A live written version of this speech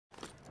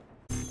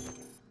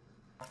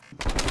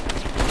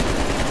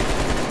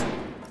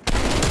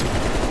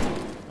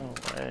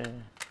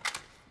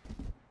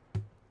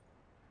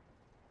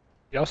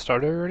Y'all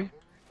started already?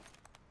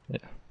 Yeah.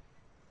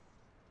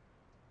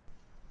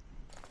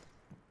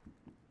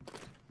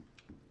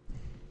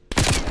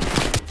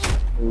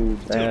 Ooh,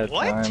 bad Dude,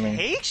 what timing.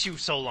 takes you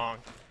so long?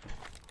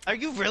 Are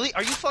you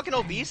fucking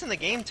obese in the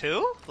game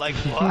too? Like,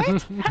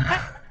 what?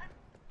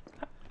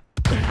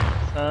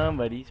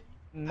 Somebody's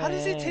How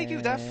does it take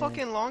you that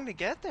fucking long to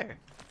get there?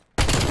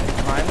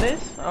 Climb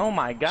this? Oh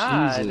my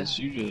god. Jesus,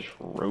 you just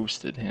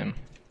roasted him.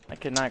 I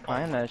could not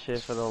climb that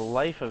shit for the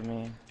life of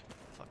me.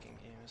 Fucking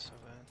game is so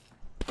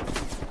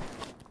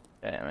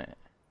bad. Damn it.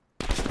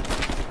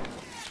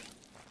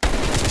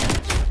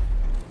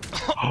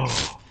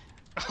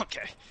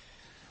 Okay.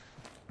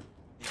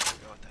 You can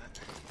go with that.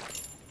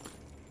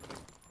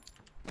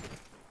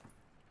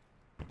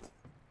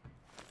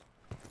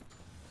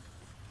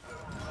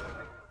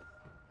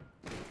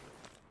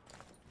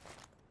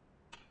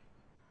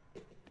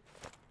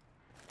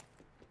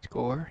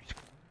 Score?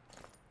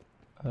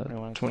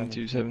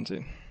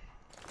 22-17.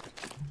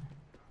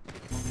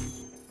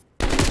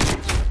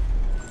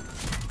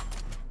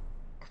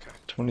 Okay.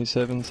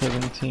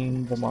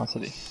 27-17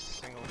 Vamosity.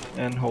 Single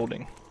And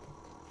holding.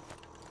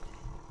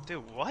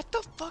 Dude, what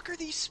the fuck are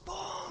these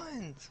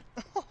spawns?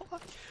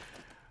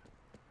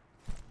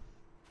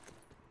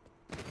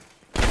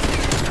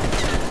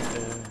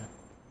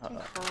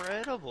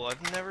 Incredible.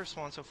 I've never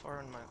spawned so far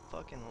in my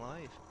fucking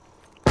life.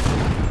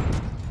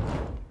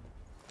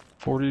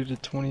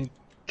 40-23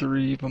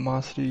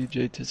 Vamosity.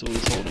 J Tizzle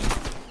is holding.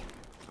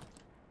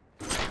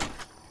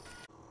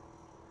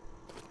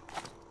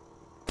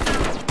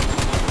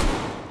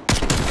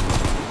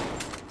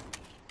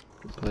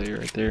 Good play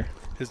right there.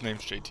 His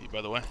name's JT,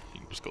 by the way. You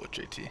can just go with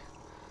JT.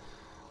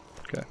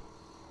 Okay.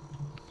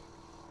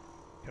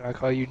 Can I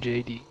call you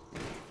JD?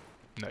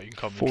 No, you can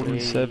call me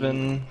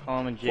 47, Call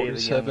him a J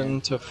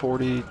 47 to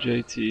 40 JT. I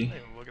didn't even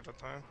look at the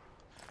time.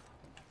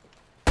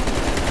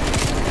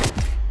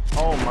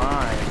 Oh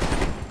my.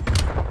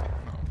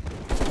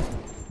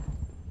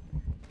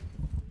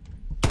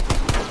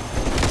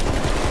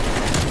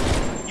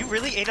 You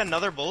really ate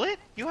another bullet?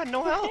 You had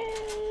no health.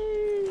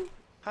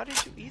 How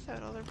did you eat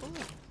that other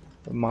bullet?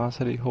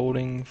 Vamosity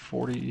holding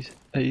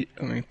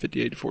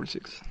 58 to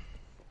 46.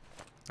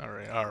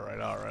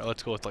 Alright.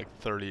 Let's go with like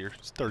 30 or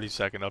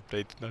 30-second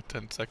updates, not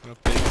 10-second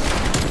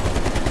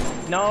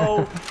updates.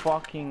 No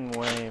fucking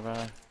way, bro.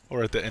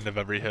 Or at the end of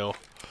every hill.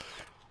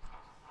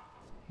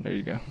 There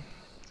you go.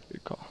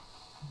 Good call.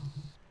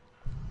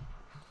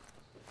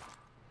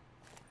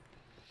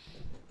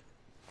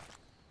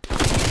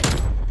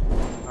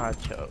 I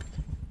choked.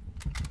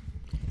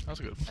 That was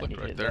a good I flick right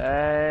needed there.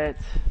 that.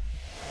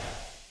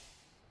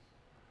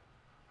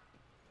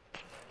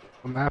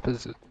 What map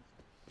is it?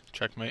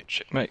 Checkmate.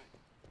 Checkmate.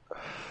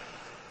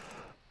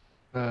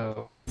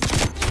 Oh. I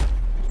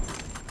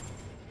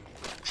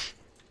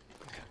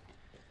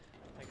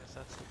guess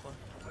that's the play.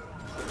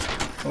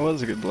 That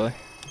was a good play.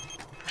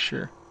 For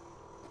sure.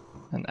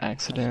 An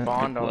accident.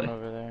 Spawned Good on play.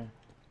 over there.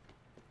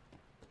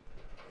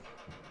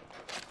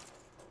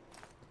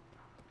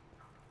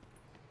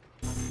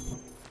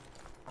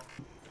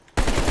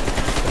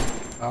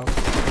 Oh.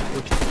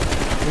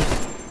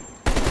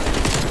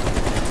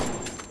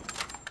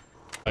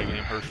 That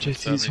game hurt.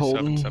 JT's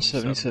holding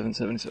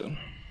 77-77.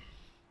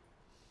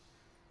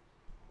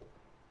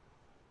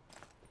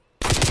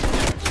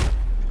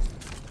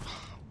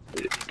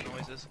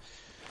 Noises.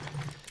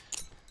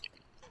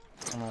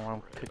 I don't know why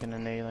I'm cooking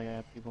an A like I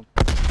have people.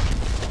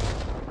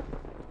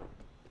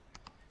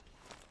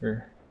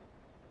 Sure.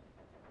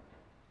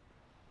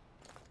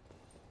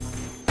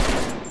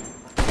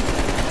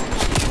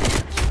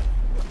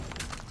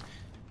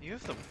 You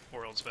have the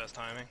world's best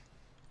timing.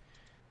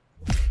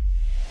 Why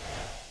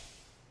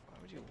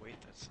would you wait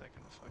that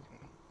second to fucking...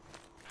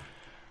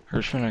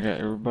 Hirschman, I got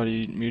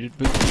everybody muted,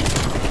 but keep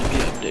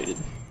you updated.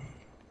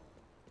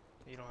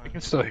 You don't I have...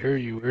 can still hear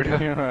you, weirdo.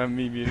 You don't have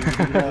me muted.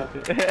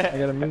 I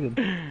got him muted.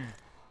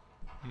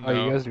 No, Oh,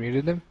 you guys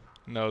muted him?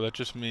 no, that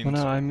just means... Well,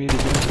 no, I muted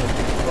him.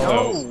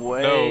 No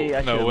way.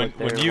 I No, should've when looked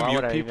there. you Why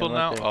would mute I people even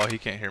now... look there? Oh, he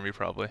can't hear me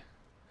probably.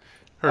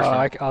 Oh,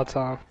 Hirschman, I'll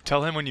tell him.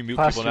 tell him when you mute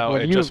Plastic, people now,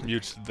 when it you- just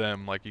mutes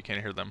them, like you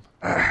can't hear them.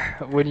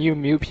 When you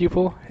mute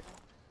people,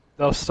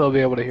 they'll still be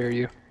able to hear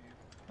you.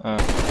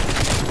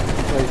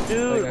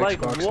 Dude, like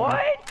Xbox One.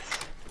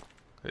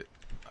 what?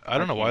 I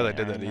don't know why they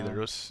did I that know.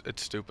 either. It's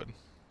stupid.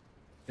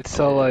 It's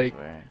so like,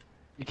 Where?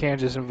 you can't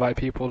just invite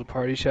people to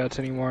party chats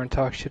anymore and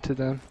talk shit to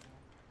them.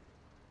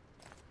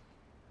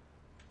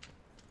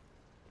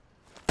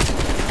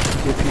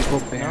 Get people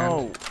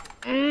banned.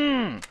 No.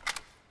 You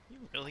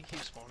really keep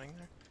spawning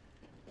there?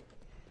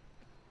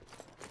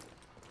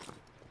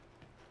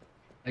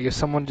 Like if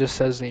someone just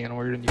says the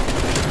N-word and you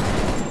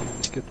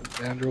just get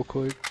them banned real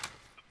quick.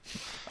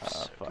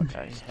 Fuck,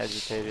 I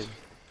hesitated.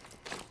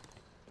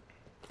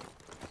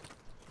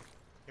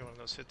 You want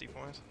those 50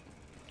 points?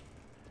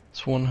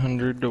 It's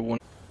 100 to 1.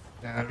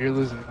 Damn, you're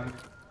losing money.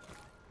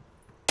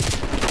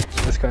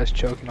 This guy's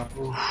choking on.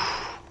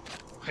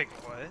 Like,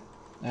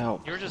 what?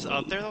 Out. You were just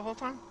up there the whole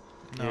time?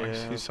 No,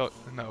 Yeah. he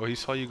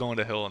saw you going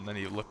to hill, and then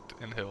he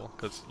looked in hill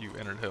because you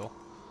entered hill.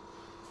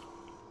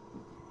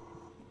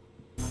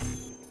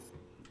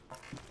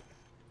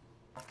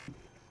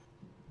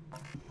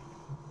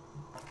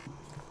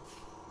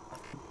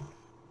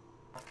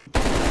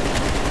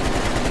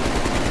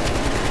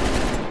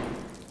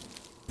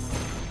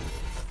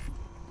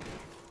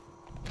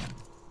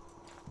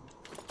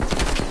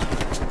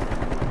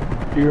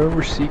 Do you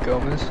remember C.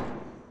 Gomez?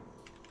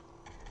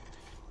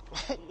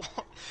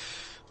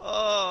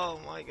 Oh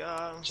my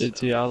god. I'm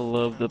JT, I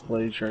love the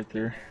plays right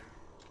there.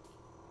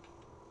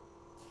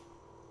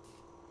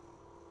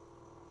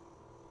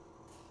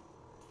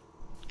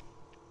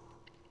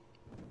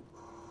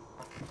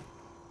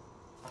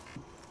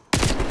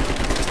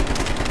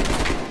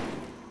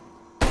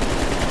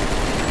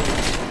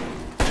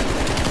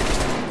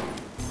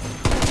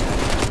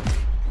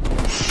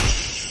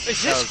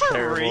 Is That this was for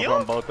terrible real?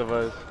 from both of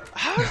us.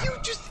 How do you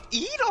just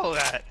eat all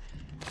that?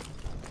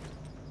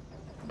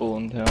 Bull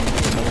in town.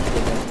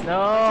 Another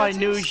No, I That's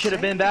knew he should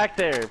have been insane. back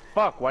there.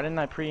 Fuck, why didn't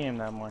I pre-aim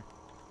that more?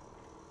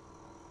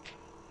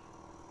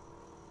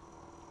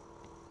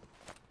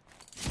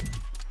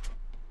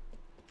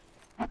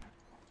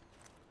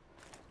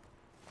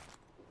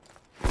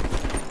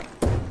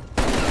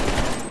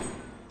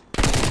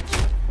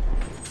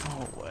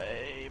 No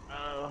way,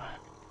 bro.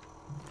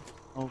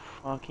 No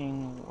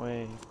fucking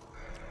way.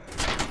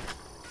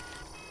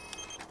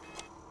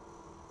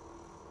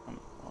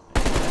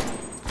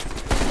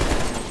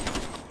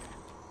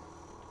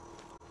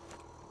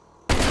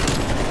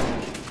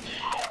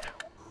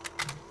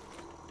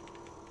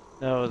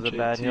 That was a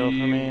bad hill for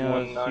me.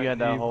 You had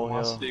that whole hill.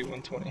 Vamosity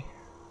 120.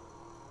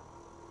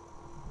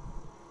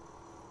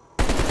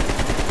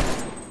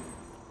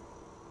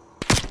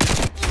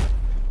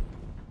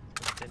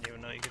 Didn't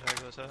even know you could hack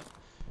those out.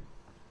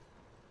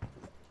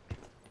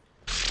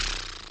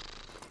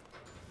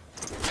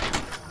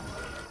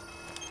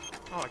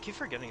 Oh, I keep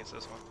forgetting it's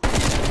this one.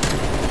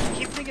 I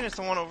keep thinking it's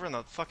the one over in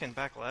the fucking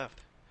back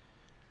left.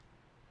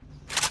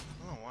 I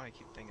don't know why I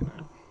keep thinking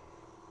that.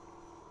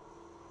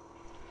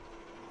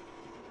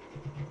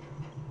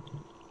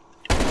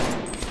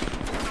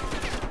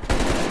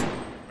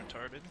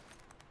 Retarded.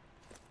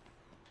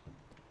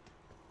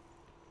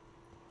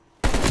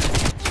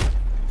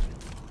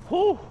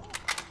 Whew.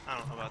 I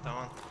don't know about that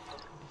one.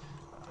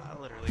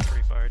 I literally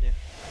pre-fired you.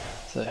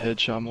 It's a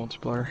headshot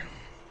multiplier.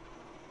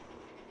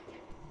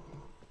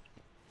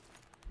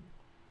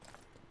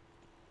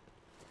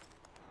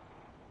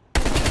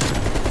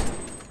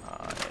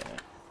 Oh,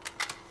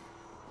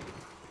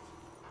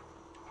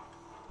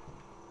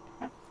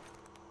 yeah.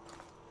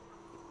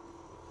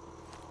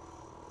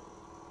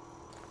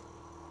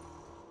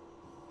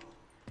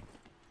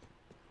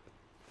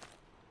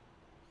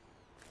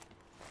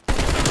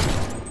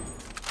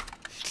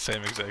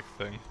 Same exact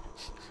thing.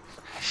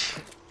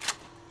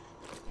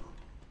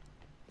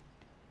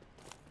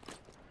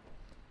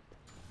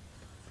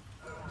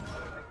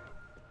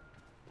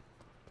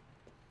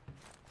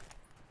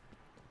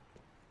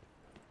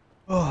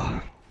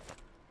 Oh.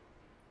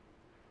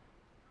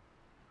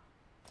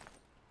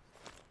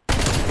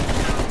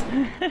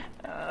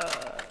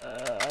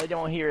 I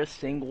don't hear a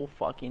single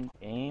fucking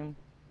game.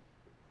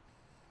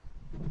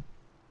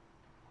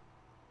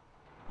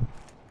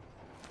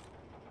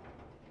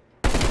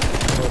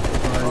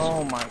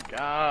 Oh my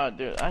god,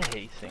 dude, I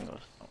hate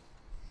singles.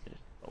 It's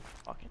so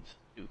fucking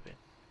stupid.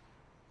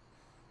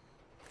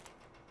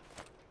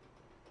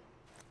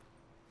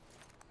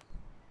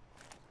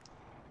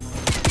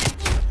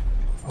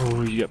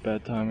 Oh, you got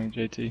bad timing,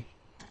 JT.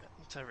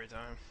 It's every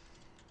time.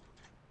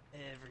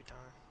 Every time.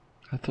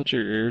 I thought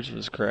your ears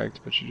was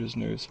cracked, but you just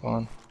knew it was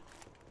fine.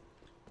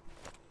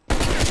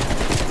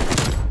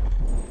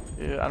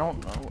 Dude, I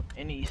don't know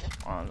any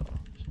spawns.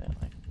 Like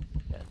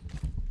that.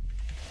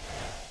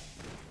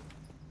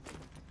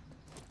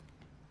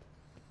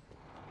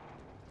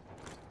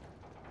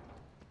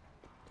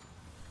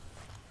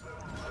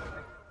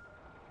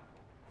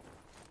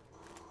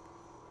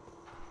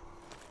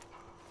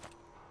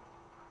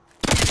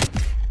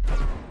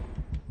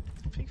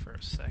 Think for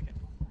a second.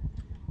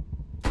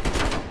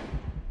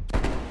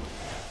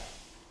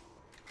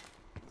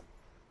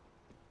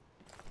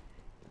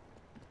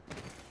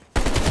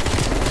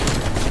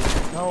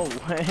 No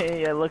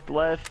way, I looked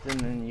left and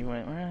then you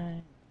went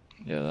right.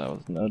 Yeah, that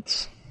was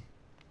nuts.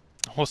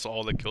 Almost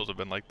all the kills have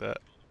been like that.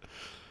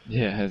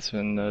 Yeah, it's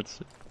been nuts.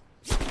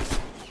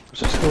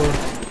 What's the score?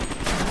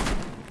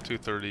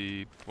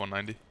 230,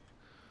 190.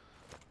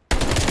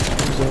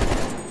 Who's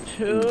up?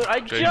 Dude, I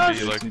JT,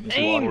 just like,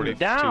 aimed 40,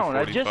 down.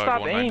 I just 245,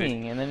 stopped 190.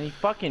 aiming and then he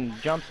fucking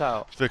jumps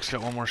out. Vic's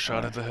got one more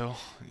shot at the hill.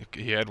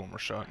 He had one more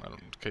shot.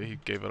 Okay, he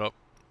gave it up.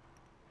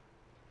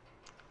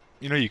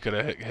 You know you could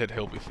have hit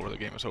hill before the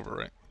game was over,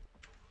 right?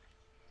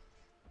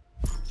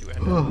 You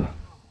ended.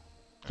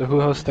 So who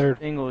else third?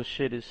 Single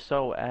shit is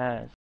so ass.